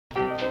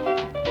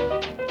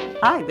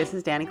Hi, this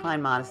is Danny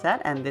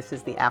Klein-Modisette, and this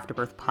is the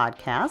Afterbirth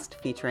podcast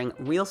featuring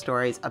real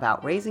stories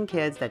about raising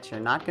kids that you're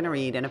not going to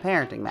read in a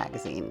parenting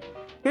magazine.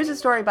 Here's a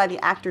story by the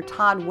actor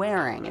Todd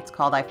Waring. It's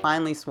called I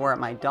Finally Swore at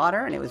My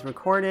Daughter, and it was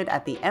recorded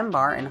at the M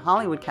Bar in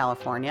Hollywood,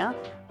 California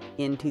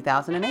in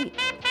 2008.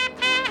 All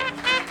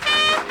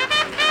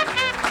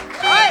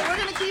right, we're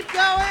going to keep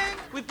going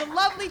with the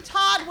lovely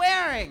Todd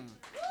Waring.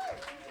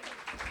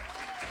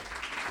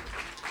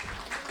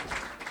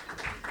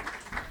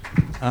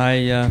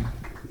 I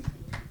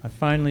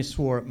finally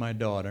swore at my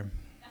daughter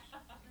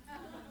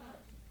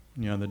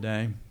the other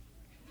day.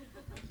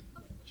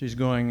 She's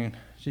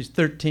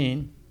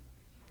 13,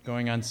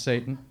 going on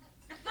Satan.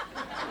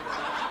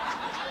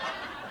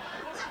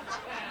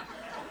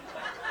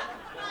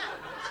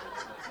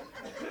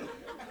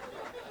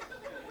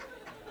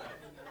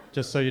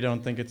 Just so you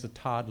don't think it's a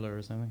toddler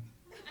or something.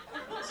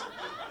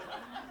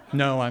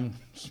 No, I'm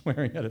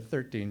swearing at a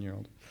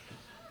 13-year-old.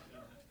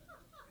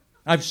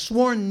 I've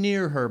sworn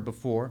near her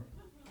before,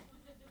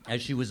 as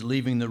she was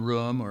leaving the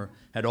room or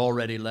had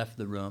already left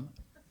the room,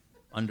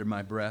 under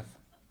my breath.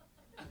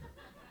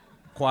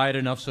 Quiet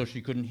enough so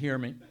she couldn't hear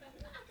me.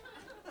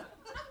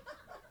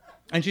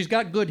 And she's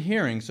got good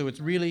hearing, so it's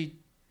really,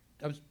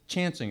 I was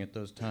chancing at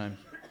those times.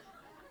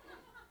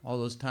 All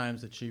those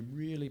times that she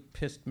really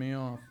pissed me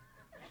off.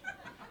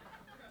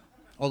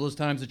 All those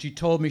times that she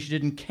told me she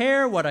didn't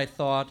care what I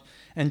thought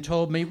and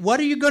told me, what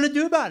are you going to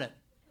do about it?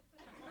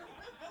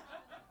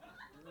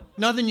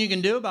 Nothing you can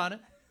do about it.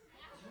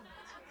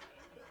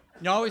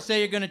 You always say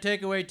you're going to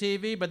take away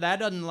TV, but that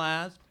doesn't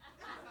last.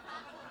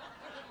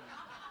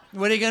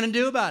 What are you going to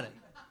do about it?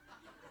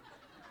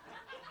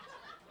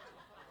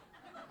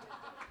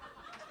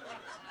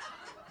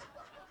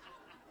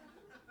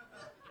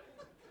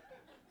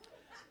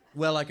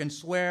 Well, I can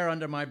swear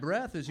under my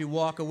breath as you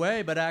walk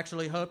away, but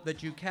actually hope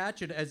that you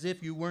catch it as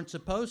if you weren't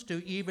supposed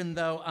to, even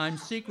though I'm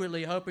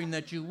secretly hoping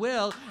that you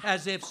will,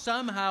 as if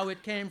somehow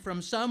it came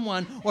from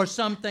someone or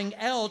something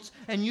else,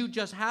 and you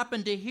just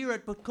happened to hear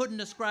it but couldn't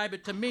ascribe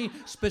it to me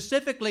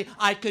specifically.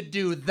 I could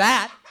do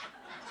that.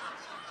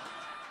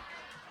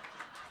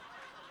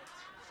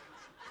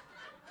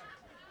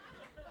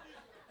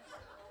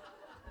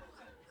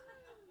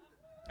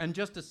 And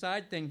just a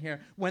side thing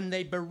here, when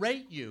they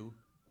berate you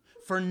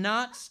for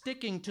not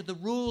sticking to the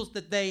rules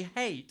that they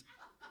hate,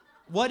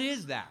 what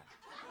is that?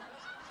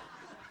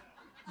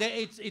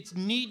 It's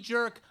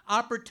knee-jerk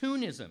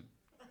opportunism.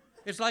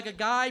 It's like a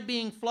guy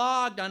being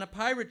flogged on a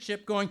pirate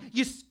ship going,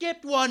 "You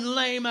skipped one,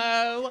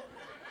 lame-o!"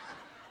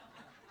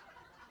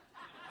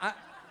 I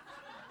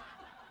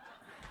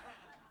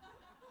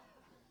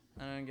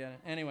don't get it.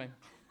 Anyway.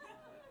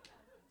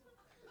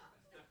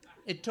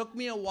 It took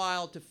me a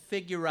while to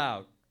figure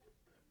out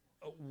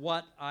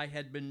what I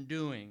had been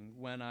doing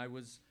when I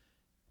was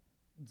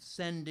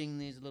sending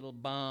these little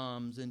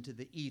bombs into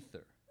the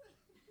ether.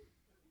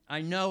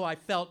 I know I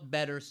felt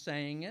better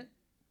saying it.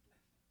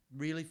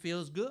 Really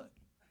feels good.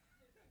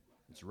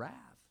 It's wrath.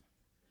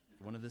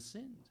 One of the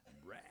sins,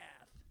 wrath.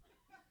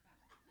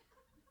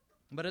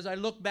 But as I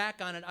look back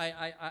on it,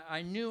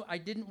 I knew I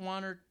didn't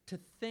want her to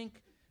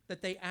think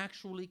that they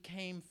actually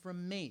came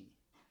from me.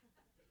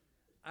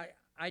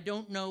 I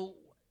don't know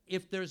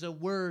if there's a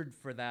word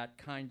for that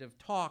kind of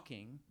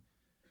talking,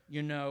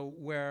 you know,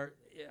 where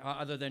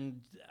other than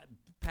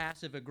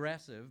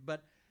passive-aggressive,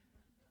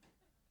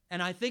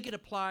 and I think it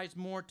applies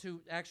more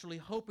to actually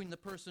hoping the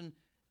person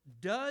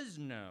does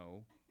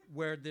know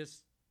where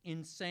this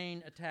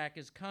insane attack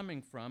is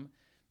coming from.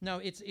 No,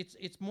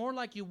 it's more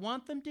like you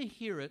want them to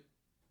hear it,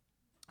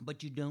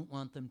 but you don't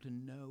want them to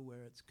know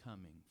where it's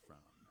coming from.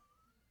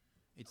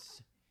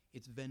 It's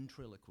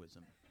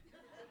ventriloquism.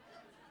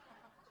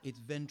 It's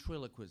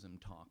ventriloquism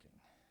talking.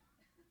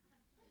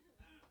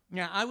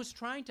 Now, I was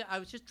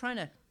just trying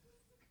to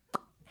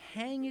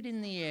hang it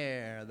in the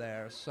air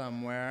there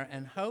somewhere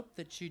and hope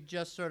that she'd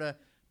just sort of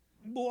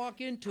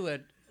walk into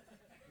it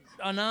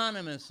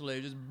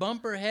anonymously, just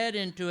bump her head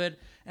into it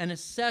and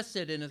assess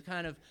it in a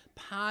kind of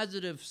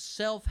positive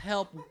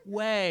self-help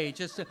way.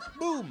 Just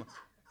boom,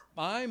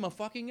 I'm a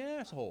fucking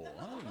asshole.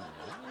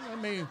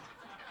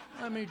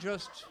 Let me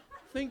just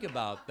think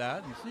about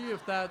that and see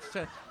if that's...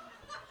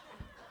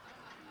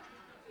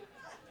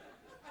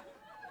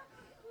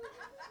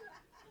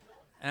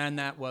 And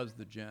that was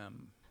the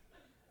gem.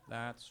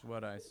 That's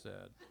what I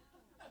said.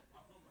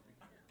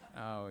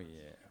 Oh,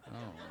 yeah.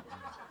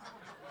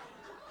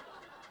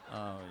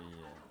 Oh,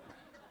 yeah.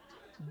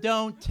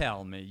 Don't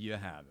tell me you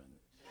haven't.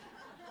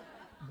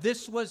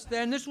 This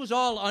was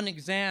all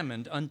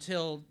unexamined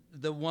until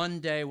the one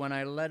day when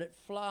I let it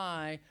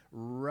fly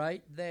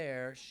right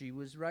there. She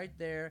was right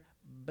there.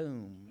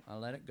 Boom. I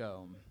let it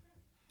go.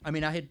 I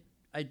mean, I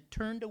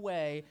turned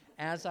away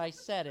as I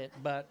said it,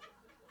 but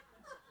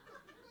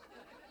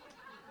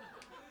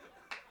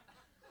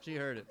she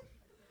heard it.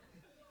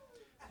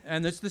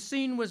 And the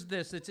scene was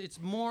this. It's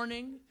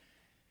morning.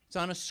 It's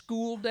on a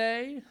school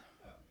day.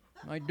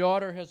 My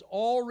daughter has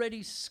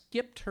already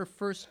skipped her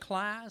first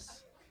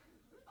class,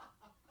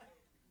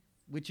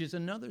 which is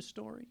another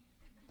story.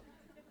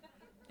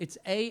 It's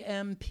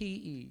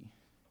AMPE.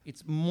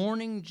 It's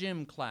morning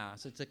gym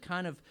class. It's a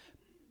kind of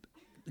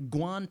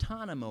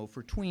Guantanamo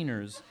for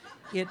tweeners.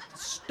 It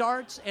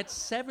starts at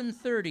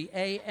 7:30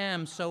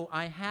 a.m., so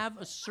I have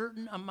a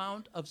certain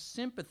amount of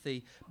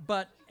sympathy,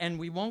 and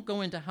we won't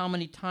go into how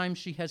many times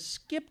she has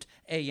skipped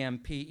AM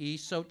PE,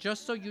 so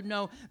just so you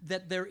know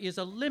that there is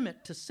a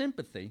limit to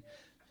sympathy.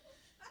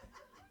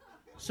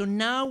 So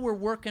now we're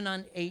working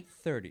on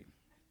 8:30.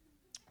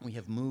 We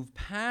have moved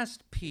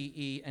past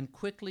PE and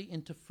quickly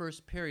into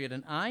first period,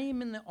 and I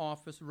am in the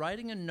office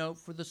writing a note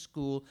for the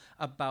school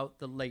about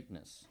the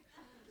lateness.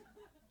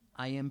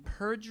 I am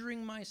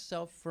perjuring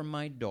myself for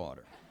my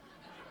daughter.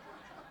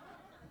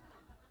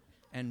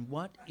 And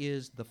what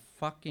is the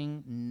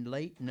fucking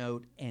late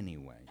note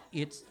anyway?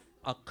 It's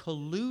a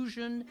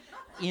collusion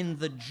in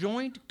the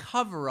joint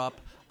cover-up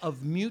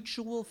of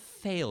mutual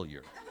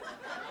failure.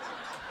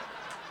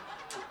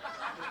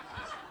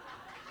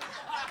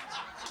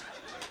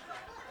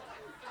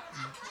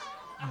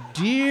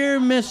 Dear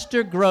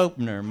Mr.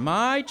 Gropner,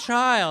 my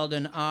child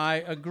and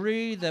I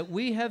agree that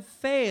we have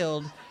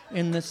failed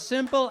in the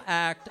simple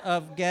act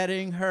of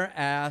getting her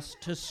ass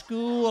to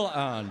school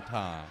on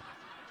time.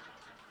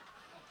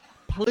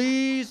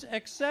 Please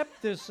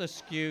accept this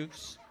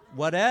excuse,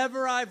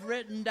 whatever I've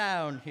written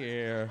down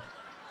here,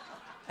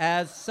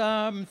 as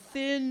some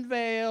thin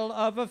veil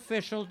of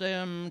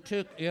officialdom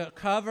to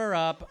cover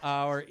up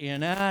our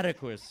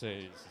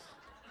inadequacies.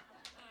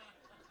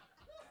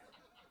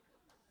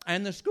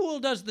 And the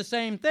school does the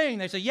same thing.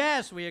 They say,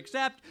 yes, we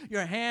accept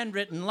your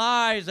handwritten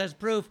lies as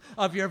proof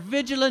of your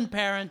vigilant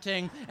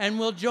parenting, and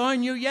we'll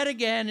join you yet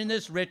again in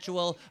this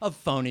ritual of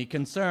phony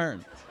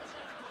concern.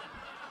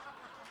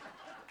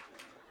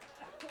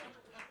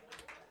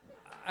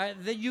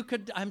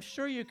 I'm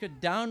sure you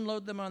could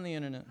download them on the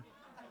internet.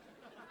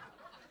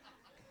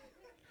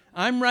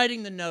 I'm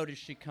writing the note as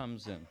she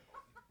comes in.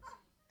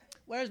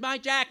 Where's my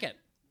jacket?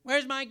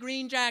 Where's my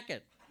green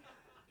jacket?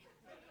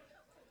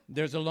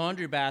 There's a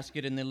laundry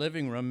basket in the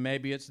living room.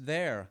 Maybe it's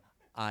there,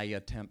 I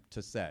attempt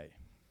to say.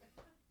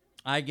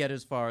 I get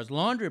as far as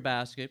laundry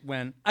basket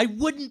when I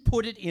wouldn't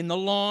put it in the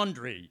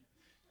laundry.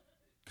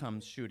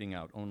 Comes shooting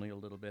out only a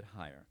little bit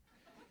higher.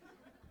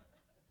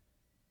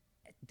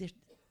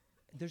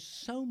 There's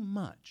so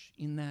much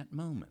in that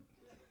moment.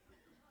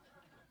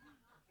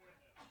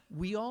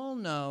 We all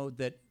know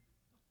that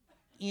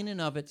in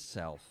and of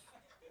itself,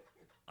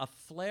 a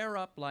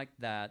flare-up like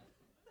that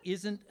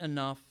isn't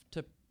enough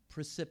to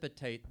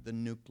precipitate the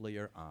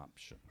nuclear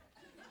option.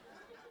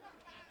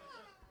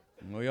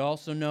 And we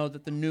also know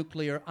that the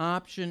nuclear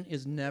option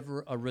is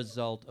never a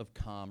result of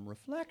calm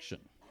reflection.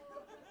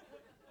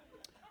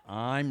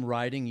 I'm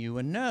writing you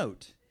a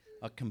note,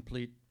 a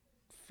complete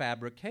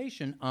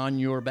fabrication on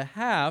your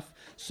behalf,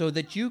 so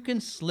that you can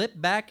slip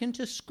back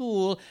into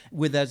school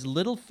with as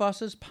little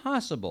fuss as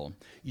possible.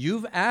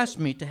 You've asked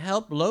me to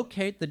help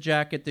locate the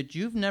jacket that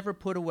you've never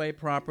put away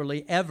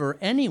properly ever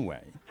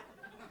anyway.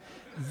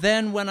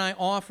 Then when I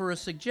offer a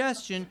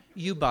suggestion,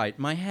 you bite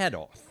my head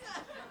off.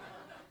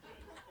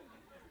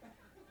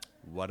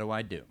 What do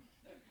I do?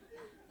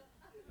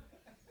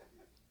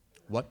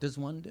 What does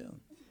one do?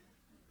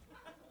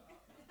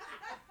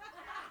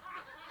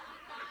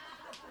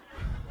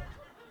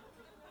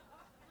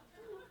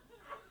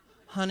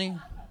 Honey,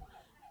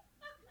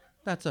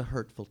 that's a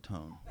hurtful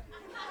tone.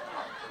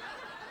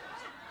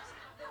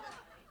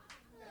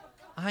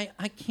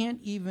 I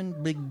can't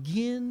even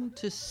begin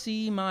to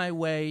see my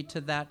way to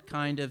that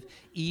kind of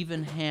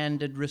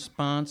even-handed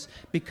response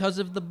because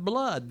of the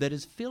blood that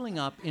is filling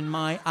up in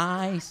my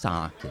eye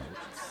sockets.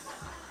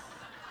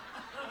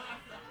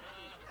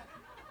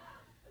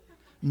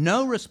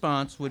 No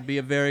response would be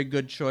a very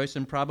good choice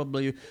and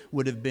probably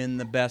would have been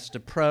the best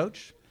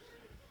approach.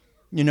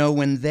 You know,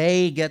 when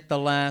they get the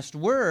last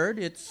word,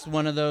 it's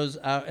one of those,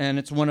 and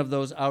it's one of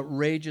those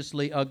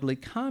outrageously ugly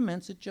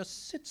comments. It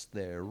just sits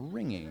there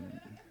ringing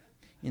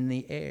in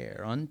the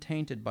air,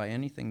 untainted by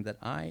anything that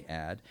I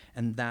add,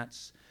 and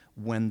that's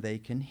when they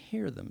can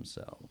hear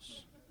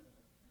themselves.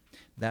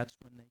 That's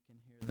when they can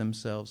hear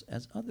themselves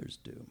as others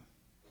do.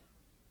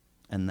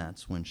 And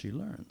that's when she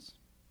learns.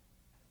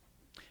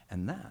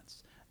 And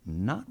that's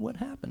not what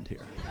happened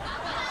here.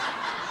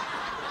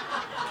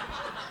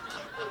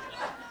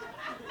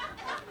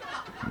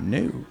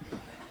 No.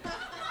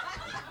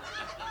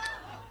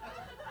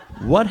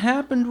 What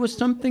happened was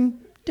something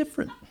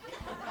different.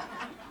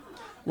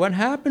 What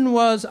happened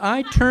was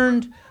I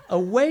turned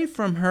away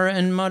from her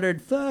and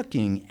muttered,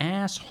 "Fucking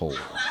asshole."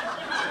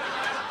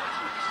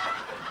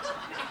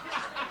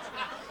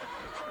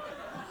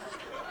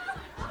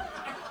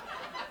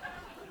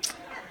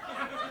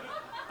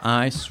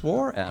 I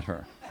swore at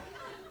her.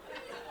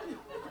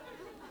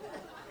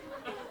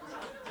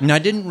 And I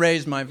didn't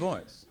raise my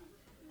voice.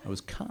 I was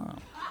calm.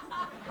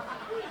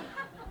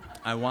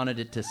 I wanted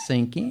it to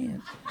sink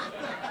in.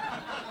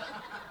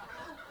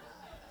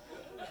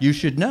 You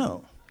should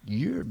know,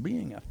 you're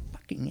being a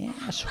fucking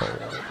asshole.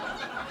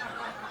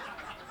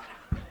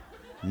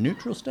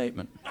 Neutral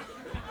statement.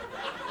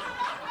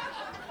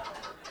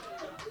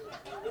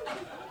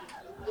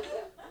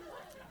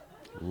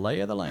 Lay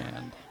of the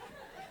land.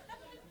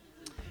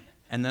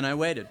 And then I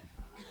waited.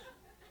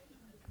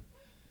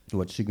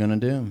 What's she gonna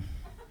do?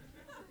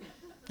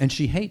 And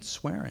she hates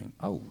swearing.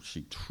 Oh,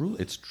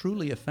 it's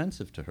truly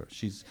offensive to her.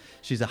 She's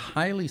a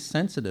highly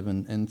sensitive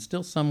and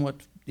still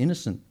somewhat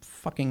innocent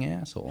fucking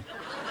asshole.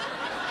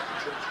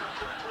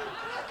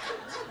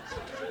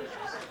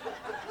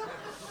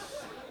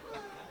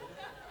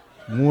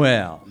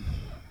 Well,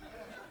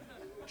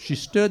 she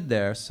stood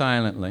there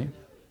silently,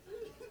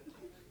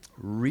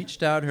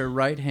 reached out her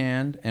right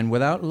hand, and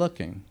without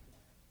looking,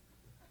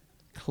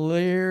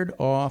 cleared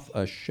off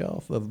a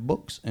shelf of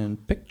books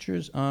and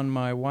pictures on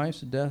my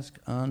wife's desk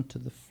onto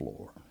the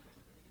floor.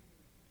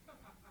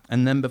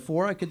 And then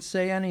before I could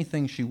say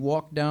anything, she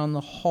walked down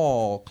the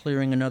hall,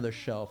 clearing another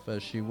shelf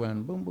as she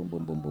went boom, boom,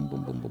 boom, boom, boom,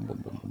 boom, boom, boom, boom,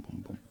 boom, boom,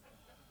 boom, boom.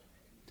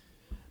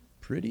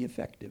 Pretty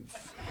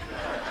effective.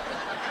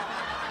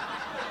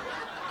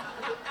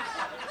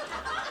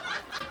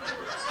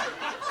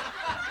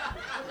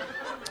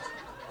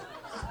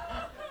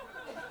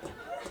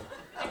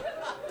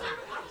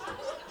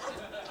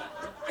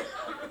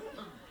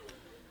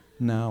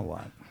 Now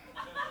what?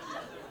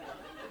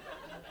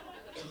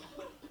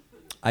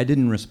 I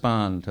didn't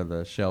respond to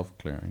the shelf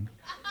clearing.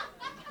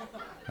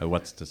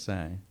 What's to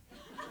say?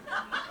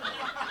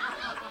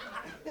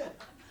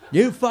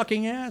 You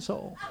fucking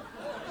asshole.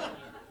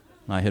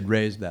 I had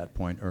raised that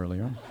point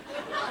earlier.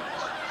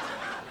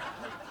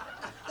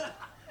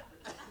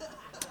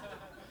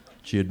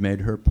 She had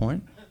made her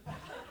point,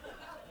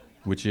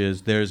 which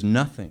is there's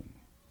nothing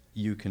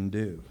you can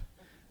do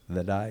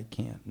that I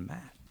can't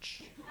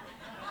match.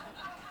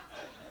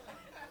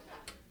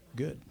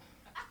 Good.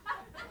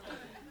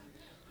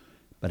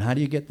 But how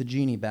do you get the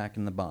genie back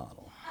in the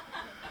bottle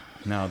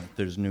now that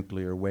there's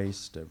nuclear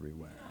waste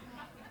everywhere?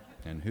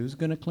 And who's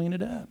going to clean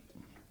it up?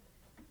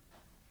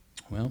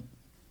 Well,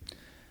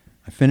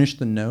 I finished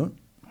the note.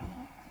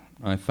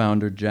 I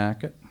found her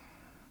jacket.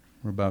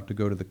 We're about to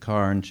go to the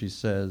car, and she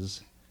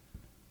says,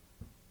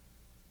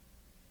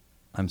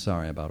 I'm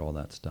sorry about all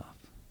that stuff.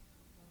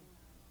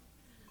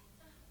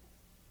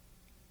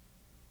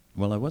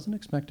 Well, I wasn't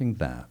expecting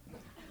that.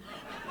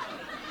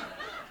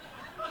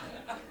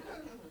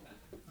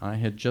 I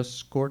had just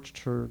scorched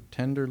her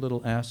tender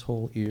little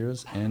asshole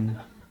ears, and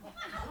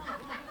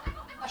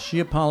she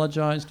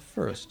apologized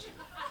first.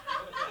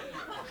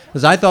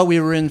 Because I thought we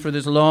were in for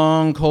this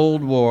long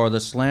Cold War, the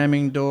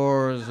slamming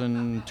doors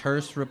and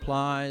terse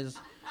replies,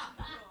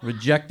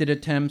 rejected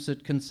attempts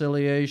at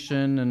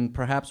conciliation, and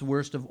perhaps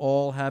worst of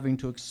all, having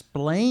to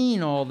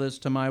explain all this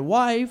to my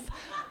wife,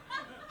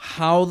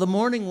 how the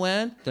morning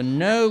went, the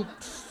note,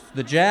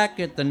 the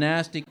jacket, the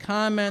nasty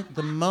comment,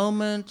 the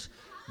moment,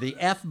 the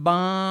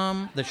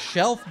F-bomb, the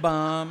shelf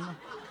bomb,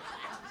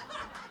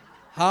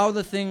 how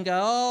the thing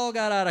got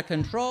out of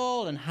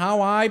control, and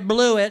how I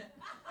blew it.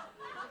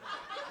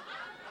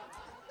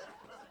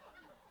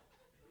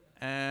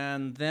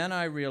 And then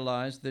I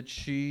realized that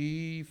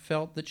she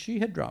felt that she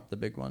had dropped the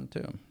big one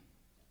too.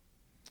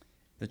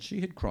 That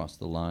she had crossed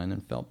the line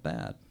and felt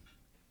bad.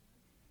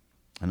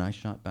 And I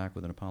shot back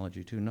with an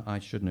apology too. No, I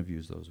shouldn't have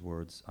used those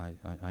words.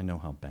 I know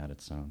how bad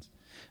it sounds.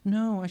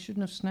 No, I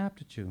shouldn't have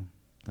snapped at you.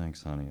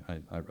 Thanks, honey.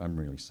 I'm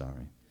really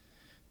sorry.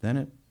 Then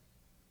it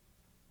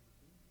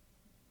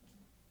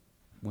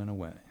went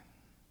away.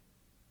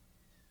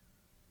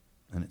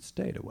 And it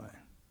stayed away.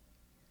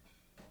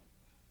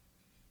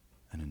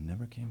 And it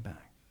never came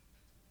back.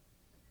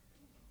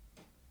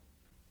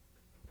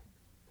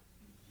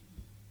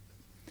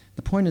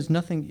 The point is,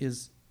 nothing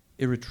is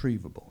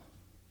irretrievable.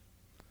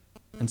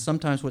 And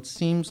sometimes what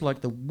seems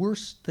like the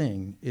worst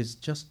thing is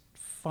just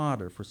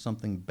fodder for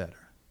something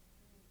better.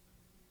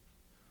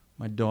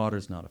 My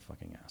daughter's not a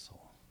fucking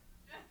asshole.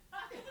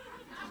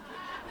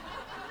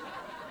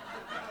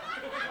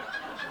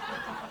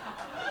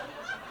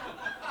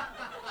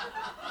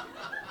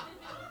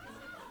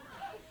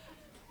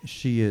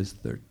 She is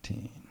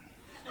 13.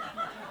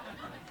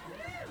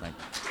 Thank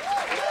you.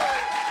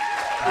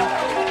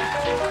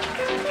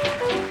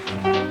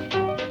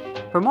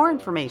 For more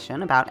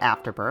information about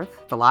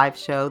Afterbirth, the live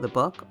show, the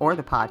book, or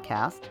the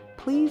podcast,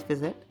 please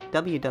visit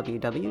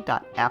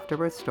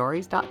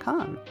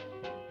www.afterbirthstories.com.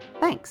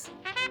 Thanks.